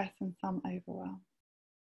stress and some overwhelm.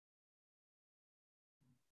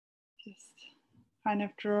 Just kind of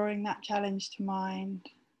drawing that challenge to mind.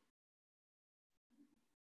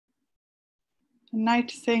 And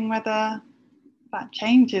noticing whether that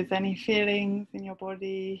changes any feelings in your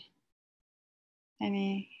body,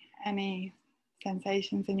 any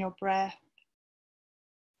sensations in your breath,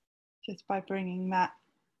 just by bringing that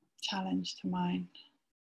challenge to mind.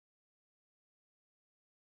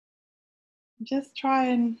 Just try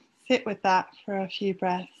and sit with that for a few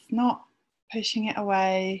breaths, not pushing it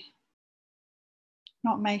away,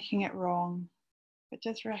 not making it wrong, but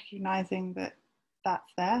just recognizing that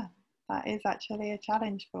that's there. That is actually a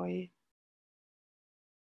challenge for you.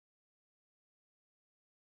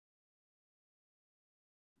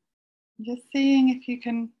 Just seeing if you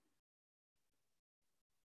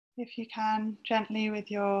can gently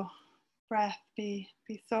with your breath be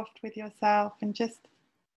soft with yourself and just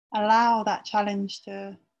allow that challenge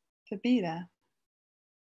to be there.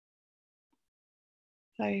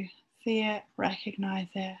 So see it, recognize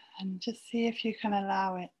it, and just see if you can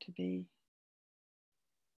allow it to be.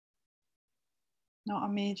 Not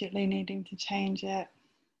immediately needing to change it,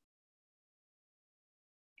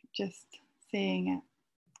 just seeing it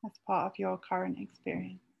as part of your current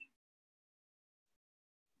experience.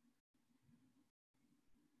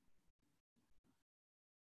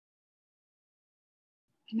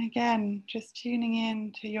 And again, just tuning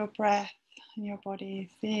in to your breath and your body,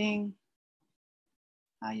 seeing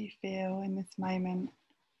how you feel in this moment,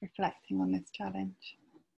 reflecting on this challenge.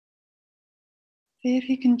 See if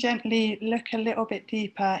you can gently look a little bit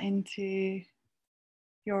deeper into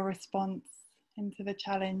your response, into the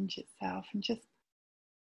challenge itself, and just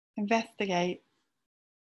investigate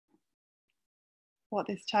what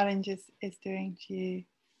this challenge is doing to you,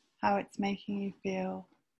 how it's making you feel,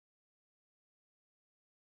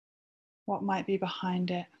 what might be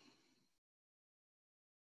behind it.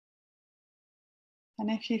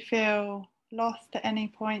 And if you feel lost at any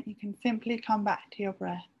point, you can simply come back to your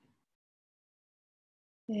breath,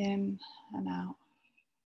 in and out.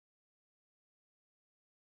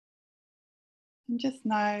 And just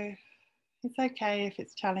know it's okay if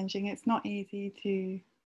it's challenging. It's not easy to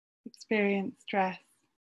experience stress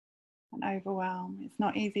and overwhelm. It's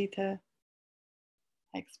not easy to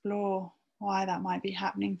explore why that might be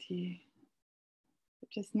happening to you.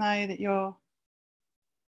 But just know that you're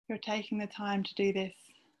taking the time to do this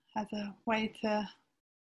as a way to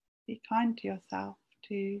be kind to yourself,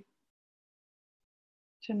 to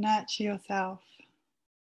nurture yourself,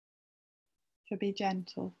 to be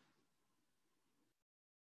gentle.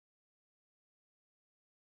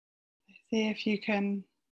 See if you can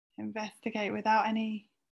investigate without any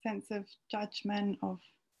sense of judgment, of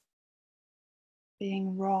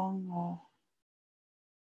being wrong, or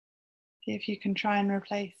see if you can try and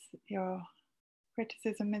replace your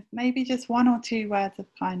criticism with maybe just one or two words of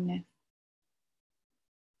kindness.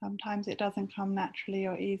 Sometimes it doesn't come naturally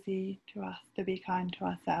or easy to us to be kind to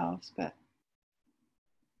ourselves, but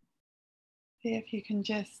see if you can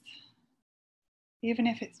just, even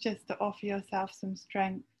if it's just to offer yourself some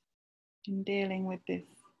strength in dealing with this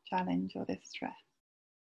challenge or this stress.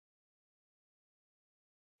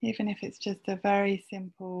 Even if it's just a very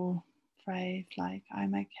simple phrase like,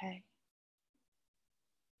 I'm okay.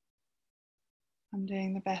 I'm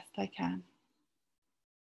doing the best I can.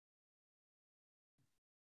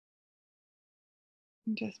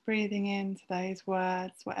 And just breathing into those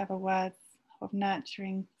words, whatever words of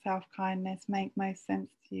nurturing self-kindness make most sense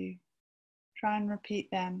to you. Try and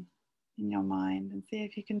repeat them in your mind and see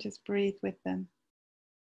if you can just breathe with them.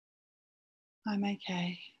 I'm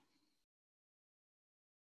okay.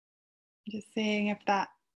 Just seeing if that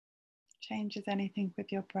changes anything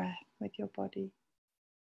with your breath, with your body.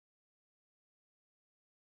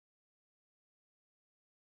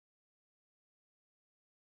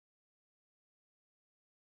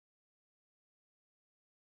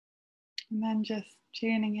 And then just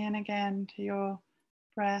tuning in again to your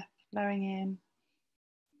breath flowing in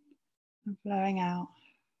and flowing out.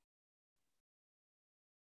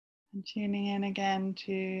 And tuning in again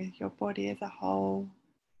to your body as a whole,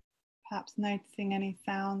 perhaps noticing any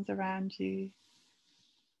sounds around you,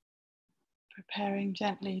 preparing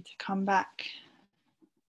gently to come back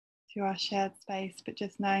to our shared space, but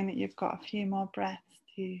just knowing that you've got a few more breaths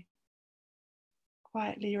to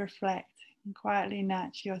quietly reflect and quietly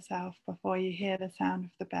nurture yourself before you hear the sound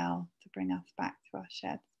of the bell to bring us back to our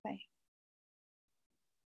shared space.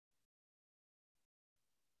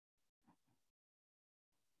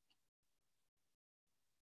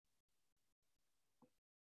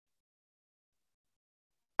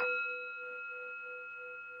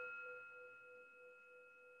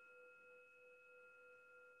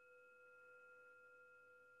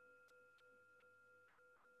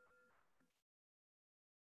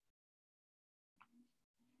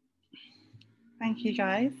 Thank you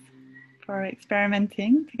guys for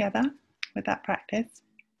experimenting together with that practice.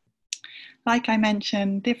 Like I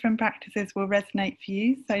mentioned, different practices will resonate for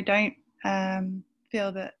you, so don't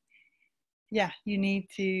feel that you need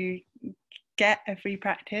to get every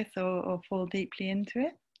practice or fall deeply into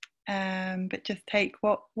it, but just take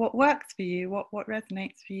what works for you, what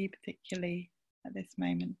resonates for you particularly at this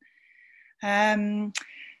moment. So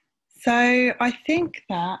I think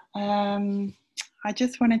that I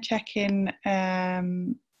just want to check in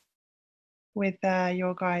with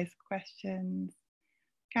your guys' questions.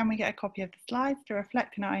 Can we get a copy of the slides to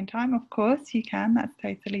reflect in our own time? Of course you can, that's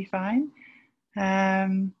totally fine. Yeah,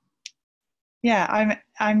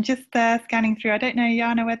 I'm just scanning through. I don't know,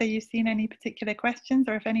 Jana, whether you've seen any particular questions,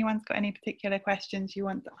 or if anyone's got any particular questions you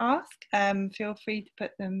want to ask, feel free to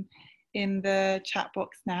put them in the chat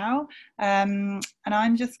box now. And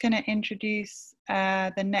I'm just going to introduce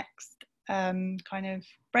the next kind of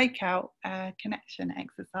breakout connection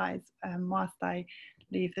exercise whilst I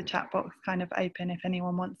leave the chat box kind of open if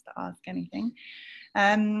anyone wants to ask anything.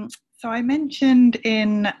 So I mentioned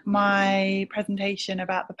in my presentation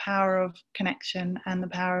about the power of connection and the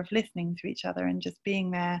power of listening to each other and just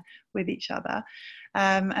being there with each other.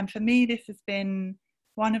 And for me, this has been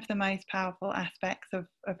one of the most powerful aspects of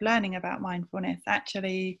learning about mindfulness,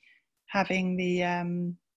 actually having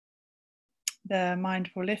the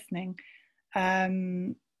mindful listening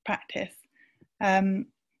practice.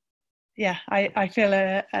 Yeah, I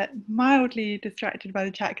feel mildly distracted by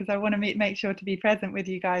the chat because I want to make sure to be present with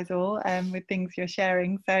you guys all with things you're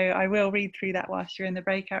sharing. So I will read through that whilst you're in the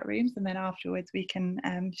breakout rooms, and then afterwards we can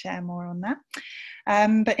share more on that.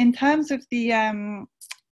 But in terms of the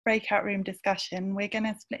breakout room discussion, we're going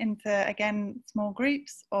to split into, again, small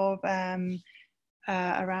groups of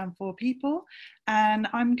around 4 people. And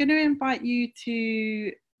I'm going to invite you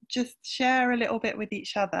to just share a little bit with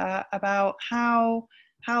each other about how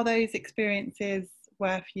those experiences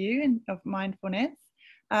were for you of mindfulness,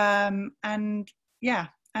 and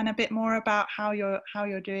a bit more about how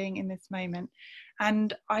you're doing in this moment.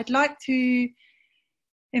 And I'd like to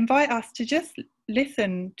invite us to just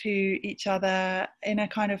listen to each other in a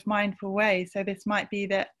kind of mindful way. So this might be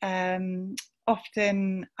that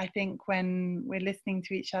often I think when we're listening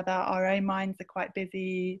to each other, our own minds are quite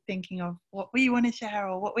busy thinking of what we want to share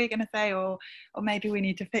or what we're going to say, or maybe we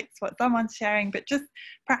need to fix what someone's sharing. But just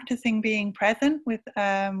practicing being present with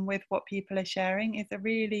what people are sharing is a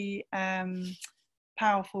really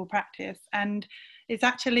powerful practice. And it's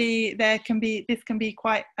actually, this can be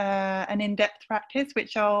quite an in-depth practice,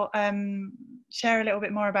 which I'll share a little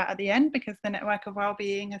bit more about at the end, because the Network of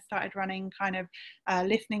Wellbeing has started running kind of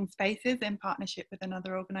listening spaces in partnership with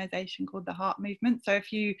another organisation called the Heart Movement. So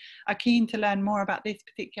if you are keen to learn more about this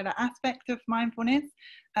particular aspect of mindfulness,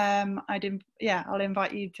 I'll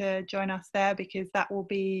invite you to join us there, because that will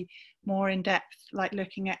be more in depth, like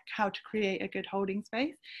looking at how to create a good holding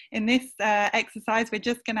space. In this exercise, we're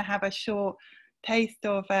just going to have a short taste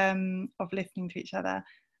of listening to each other.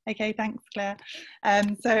 Okay, thanks, Claire.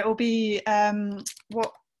 So it will be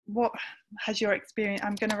what has your experience?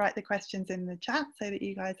 I'm going to write the questions in the chat so that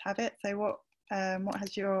you guys have it. So what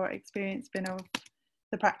has your experience been of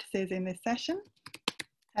the practices in this session?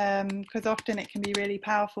 Because often it can be really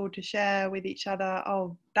powerful to share with each other,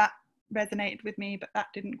 oh, that resonated with me, but that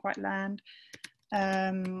didn't quite land.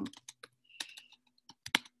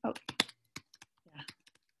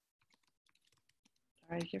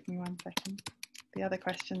 Sorry, give me 1 second. The other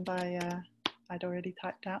questions I'd already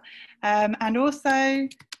typed out. And also,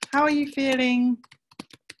 how are you feeling,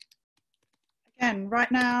 again,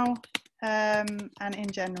 right now, and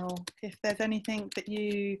in general? If there's anything that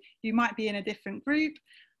you might be in a different group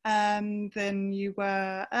than you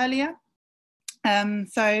were earlier,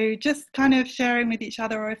 So just kind of sharing with each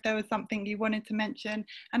other, or if there was something you wanted to mention,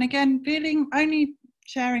 and again, feeling only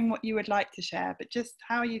sharing what you would like to share, but just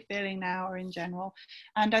how are you feeling now or in general.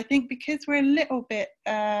 And I think because we're a little bit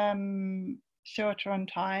shorter on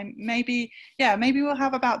time, maybe we'll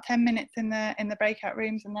have about 10 minutes in the breakout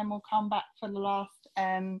rooms, and then we'll come back for the last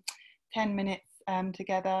 10 minutes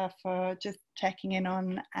together for just checking in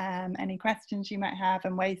on any questions you might have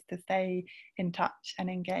and ways to stay in touch and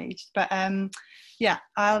engaged. But yeah,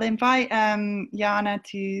 I'll invite Jana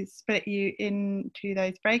to split you into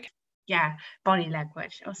those breaks. Yeah, body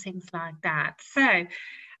language or things like that. So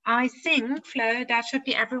I think, Flo, that should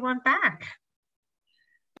be everyone back.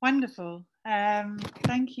 Wonderful.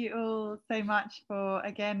 Thank you all so much for,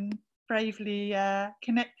 again, bravely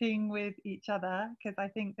connecting with each other, because I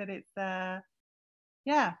think that it's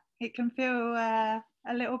it can feel a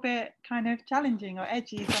little bit kind of challenging or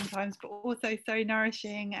edgy sometimes, but also so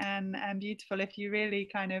nourishing and beautiful if you really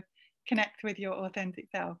kind of connect with your authentic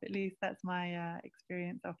self. At least that's my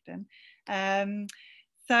experience often.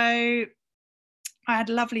 So I had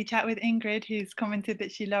a lovely chat with Ingrid, who's commented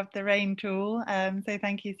that she loved the rain tool. So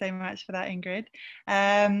thank you so much for that, Ingrid.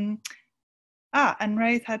 And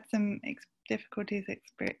Rose had some difficulties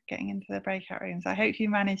getting into the breakout rooms. I hope you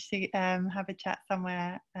managed to have a chat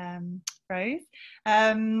somewhere, Rose.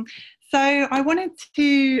 So I wanted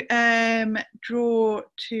to draw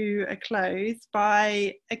to a close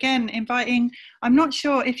by, again, inviting, I'm not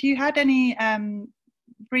sure if you had any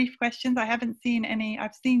brief questions. I haven't seen any.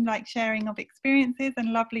 I've seen like sharing of experiences,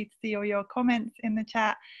 and lovely to see all your comments in the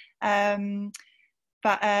chat.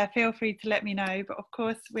 But feel free to let me know. But of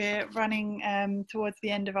course, we're running towards the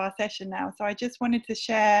end of our session now. So I just wanted to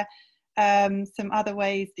share some other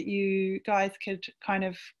ways that you guys could kind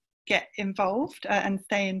of get involved and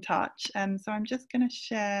stay in touch. So I'm just going to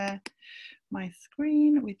share my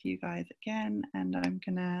screen with you guys again, and I'm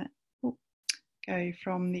going to go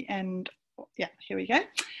from the end. Yeah, here we go.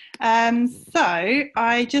 So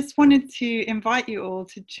I just wanted to invite you all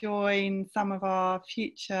to join some of our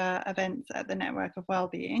future events at the Network of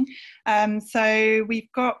Wellbeing. So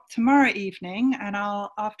we've got tomorrow evening, and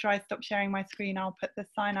after I stop sharing my screen, I'll put the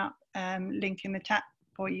sign up link in the chat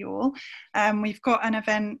for you all. We've got an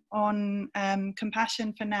event on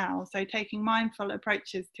compassion for now, so taking mindful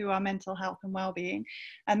approaches to our mental health and wellbeing,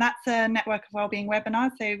 and that's a Network of Wellbeing webinar.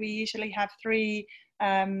 So we usually have 3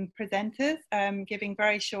 presenters giving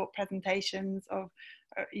very short presentations of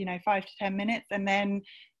 5 to 10 minutes, and then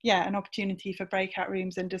an opportunity for breakout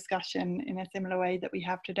rooms and discussion in a similar way that we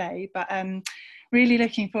have today. But really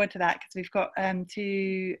looking forward to that, because we've got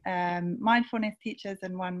 2 mindfulness teachers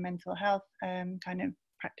and 1 mental health kind of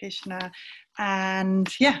practitioner, and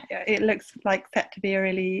it looks like set to be a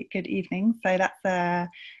really good evening. So that's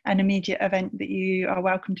an immediate event that you are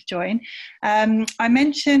welcome to join. I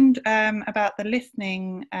mentioned about the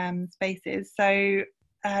listening spaces. So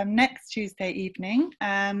next Tuesday evening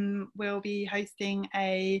we'll be hosting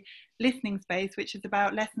a listening space, which is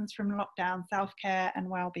about lessons from lockdown, self-care and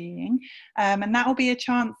well-being, and that will be a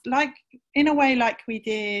chance, like in a way like we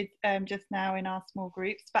did just now in our small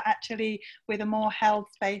groups, but actually with a more held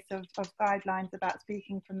space of guidelines about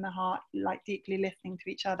speaking from the heart, like deeply listening to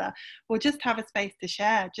each other, or just have a space to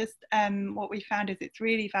share. Just what we found is it's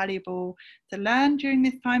really valuable to learn during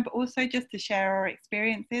this time, but also just to share our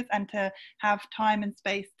experiences and to have time and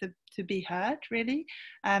space to be heard, really.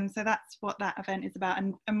 So that's what that event is about,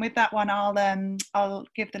 and with that one I'll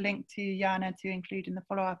give the link to Jana to include in the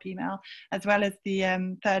follow-up email, as well as the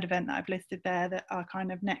 3rd event that I've listed there, that our kind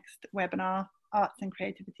of next webinar, Arts and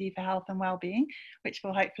Creativity for Health and Wellbeing, which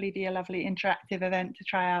will hopefully be a lovely interactive event to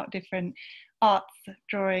try out different arts,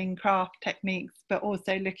 drawing, craft techniques, but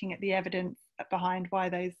also looking at the evidence behind why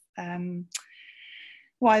those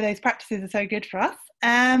practices are so good for us.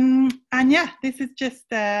 And this is just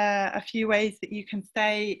a few ways that you can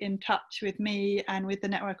stay in touch with me and with the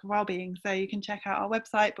Network of Wellbeing. So you can check out our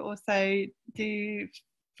website, but also do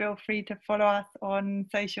feel free to follow us on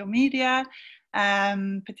social media.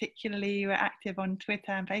 Particularly we're active on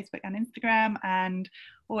Twitter and Facebook and Instagram, and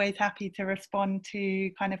always happy to respond to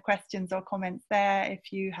kind of questions or comments there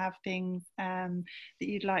if you have things that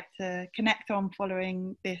you'd like to connect on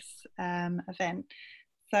following this event.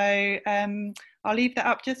 So I'll leave that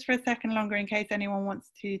up just for a second longer in case anyone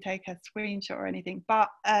wants to take a screenshot or anything. But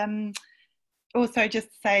also just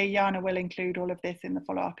to say, Jana will include all of this in the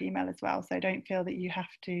follow-up email as well. So don't feel that you have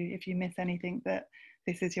to, if you miss anything, that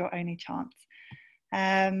this is your only chance.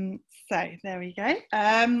 So there we go.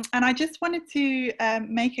 And I just wanted to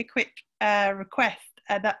make a quick request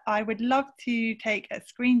that I would love to take a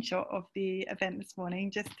screenshot of the event this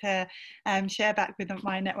morning, just to share back with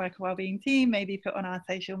my Network of Wellbeing team, maybe put on our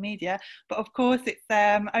social media. But of course, it's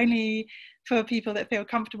only for people that feel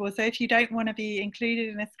comfortable. So if you don't want to be included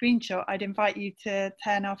in a screenshot, I'd invite you to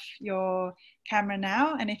turn off your camera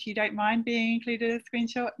now. And if you don't mind being included in a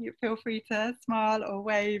screenshot, you feel free to smile or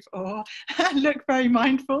wave or look very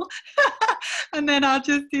mindful. And then I'll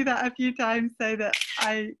just do that a few times so that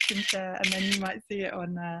I can share, and then you might see it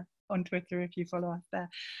on Twitter if you follow us there.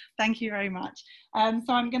 Thank you very much. So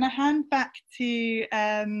I'm going to hand back to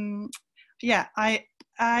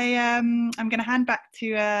I'm going to hand back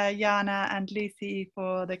to Jana and Lucy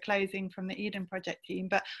for the closing from the Eden Project team.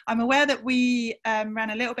 But I'm aware that we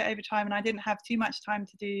ran a little bit over time and I didn't have too much time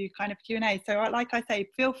to do kind of Q&A. So like I say,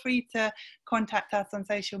 feel free to contact us on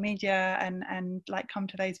social media and like come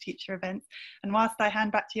to those future events. And whilst I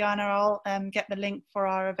hand back to Jana, I'll get the link for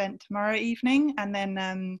our event tomorrow evening and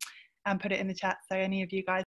then and put it in the chat so any of you guys